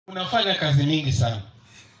Unafanya kazi mingi sana.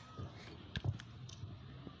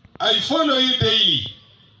 I follow you daily.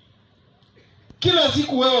 Kila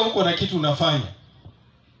siku wewe uko na kitu unafanya.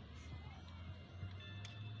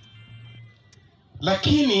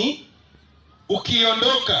 Lakini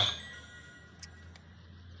ukiondoka,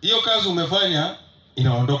 hiyo kazi umefanya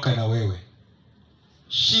inaondoka na wewe.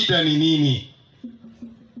 Shida ni nini?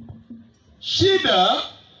 Shida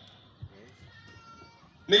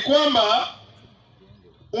ni kwamba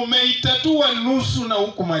umeitatua nusu na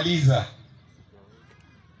hukumaliza.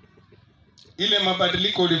 Ile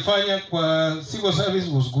mabadiliko ulifanya kwa civil service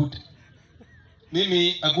was good.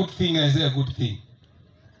 Mimi a good thing, I say a good thing.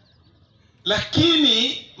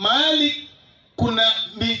 Lakini mahali kuna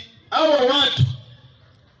hao watu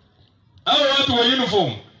wa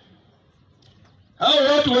uniform. Hao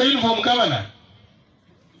watu wa uniform governor.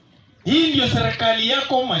 Hii ndio serikali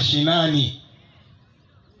yako mashinani.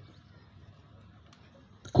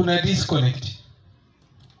 Kuna disconnect.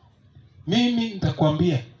 Mimi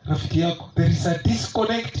nitakwambia rafiki yako, there is a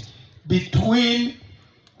disconnect between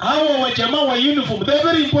our wajamaa wa uniform, they are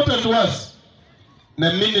very important to us,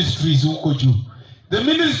 na ministries huko juu. The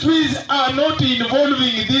ministries are not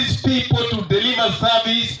involving these people to deliver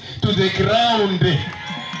service to the ground.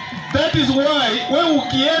 That is why when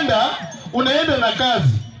ukienda, unaenda na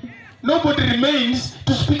kazi, nobody remains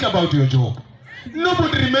to speak about your job.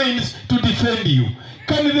 Nobody remains to defend you.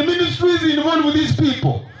 Can the ministries involve these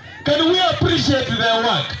people? Can we appreciate their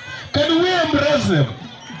work? Can we embrace them?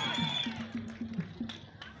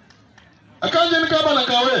 Akanje ni kama na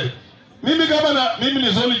kawe. Mimi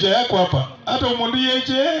ni soldier yako hapa. Hata umondie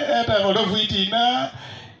hata olofu iti na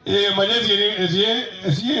manyezi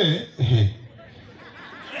esie.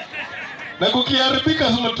 Na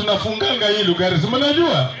kukiharibika sema tunafunganga hii Lugari. Sema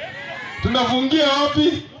najua. Tunafungia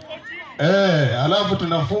wapi? Alafu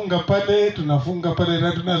tunafunga pale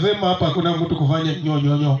na tunasema hapa hakuna mtu kufanya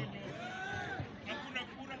nyonyonyo.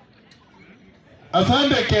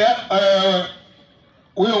 Asante kwa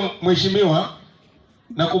huyo mheshimiwa,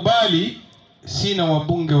 nakubali sina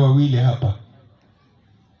wabunge wawili hapa.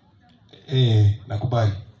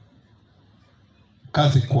 Nakubali.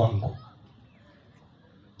 Kazi kwangu.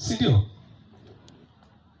 Si ndio?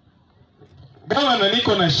 Gavana,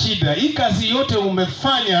 niko na shida. Hii kazi yote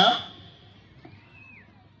umefanya,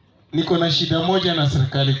 niko na shida moja na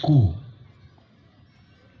serikali kuu.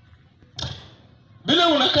 Bila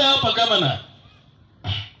unakaa hapa gavana,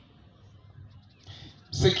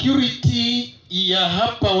 security ya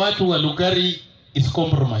hapa watu wa Lugari is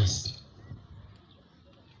compromised.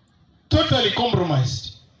 Totally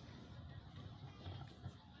compromised.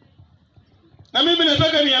 Na mimi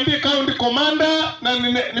nataka niambie county commander, na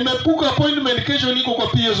nimepuka appointment kesho, niko kwa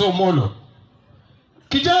PSO Molo.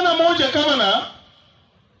 Kijana moja kama na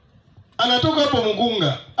anatoka hapo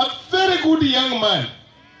Mugunga, a very good young man.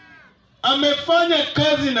 Amefanya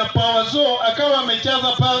kazi na Powerzo, akawa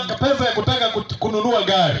amejaza pesa ya kutaka kununua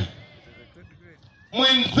gari.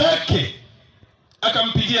 Mwenzake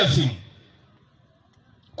akampigia simu,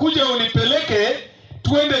 kuja unipeleke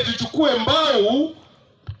tuende tuchukue mbao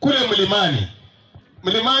kule Mlimani.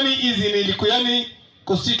 Mlimani hizi ni Likuyani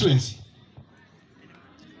constituency.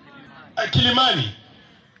 Kilimani.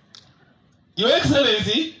 Your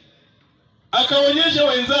Excellency akaonyesha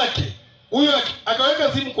wenzake. Huyo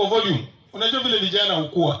akaweka simu kwa volume. Unajua vile vijana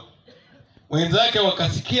hukua. Wenzake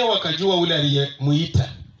wakasikia, wakajua ule aliyemuita.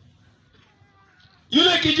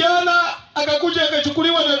 Yule kijana akakuja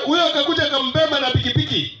akachukuliwa, na huyo akakuja akambeba na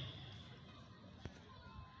pikipiki.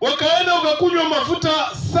 Wakaenda wakakunywa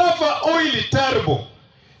mafuta Safa Oil Turbo.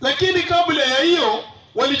 Lakini kabla ya hiyo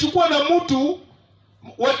walichukua na mtu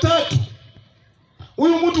watatu.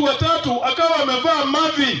 Huyu mtu watatu akawa amevaa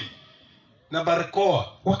Marvin na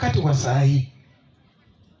barakoa wakati wa saa hii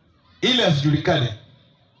ile asijulikane.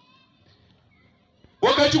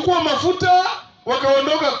 Wakachukua mafuta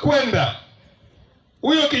wakaondoka kwenda.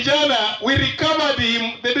 Huyo kijana we recovered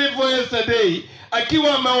him the day before yesterday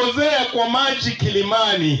akiwa ameozea kwa maji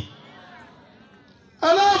Kilimani.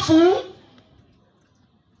 Alafu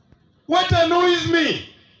what annoys me,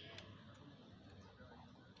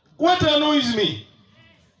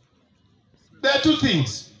 there are two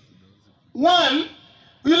things. One,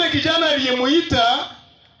 yule kijana aliyemuita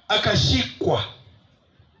akashikwa.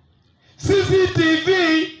 CCTV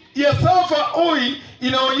ya Safa Oil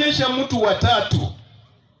inaonyesha mtu watatu.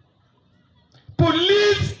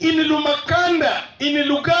 Police in Lumakanda, in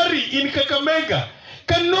Lugari, in Kakamega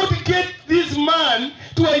cannot get this man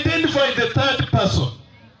to identify the third person.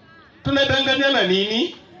 Tunadanganyana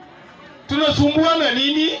nini? Tunasumbuana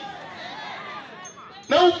nini?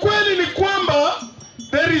 Na ukweli ni kwamba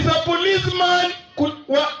there is a policeman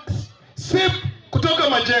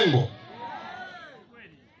Majengo.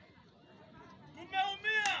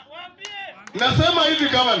 Nasema hivi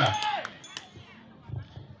governor,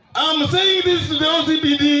 I'm saying this to the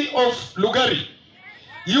OCPD of Lugari.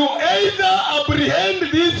 You either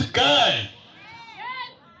apprehend this guy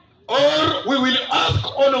or we will ask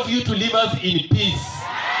all of you to leave us in peace.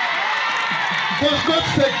 For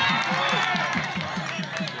God's sake.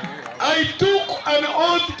 I took an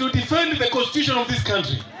oath to defend the constitution of this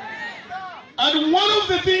country. And one of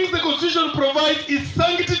the things the constitution provides is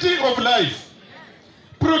sanctity of life,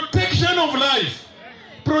 protection of life,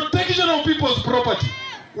 protection of people's property.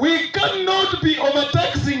 We cannot be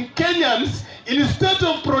overtaxing Kenyans. Instead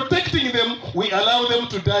of protecting them, we allow them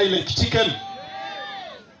to die like chicken.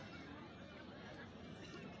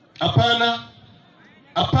 Apana,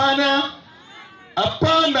 apana,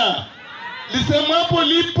 apana. Lisemapo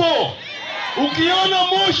lipo.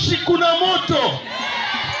 Ukiona moshi kuna moto.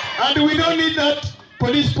 And we don't need that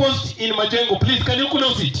police post in Majengo. Please, can you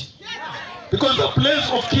close it? Because the place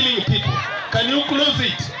of killing people. Can you close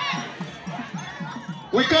it?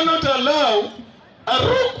 We cannot allow a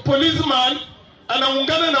rogue policeman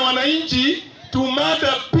anaungana na wananchi to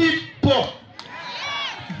murder people.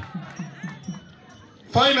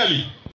 Finally,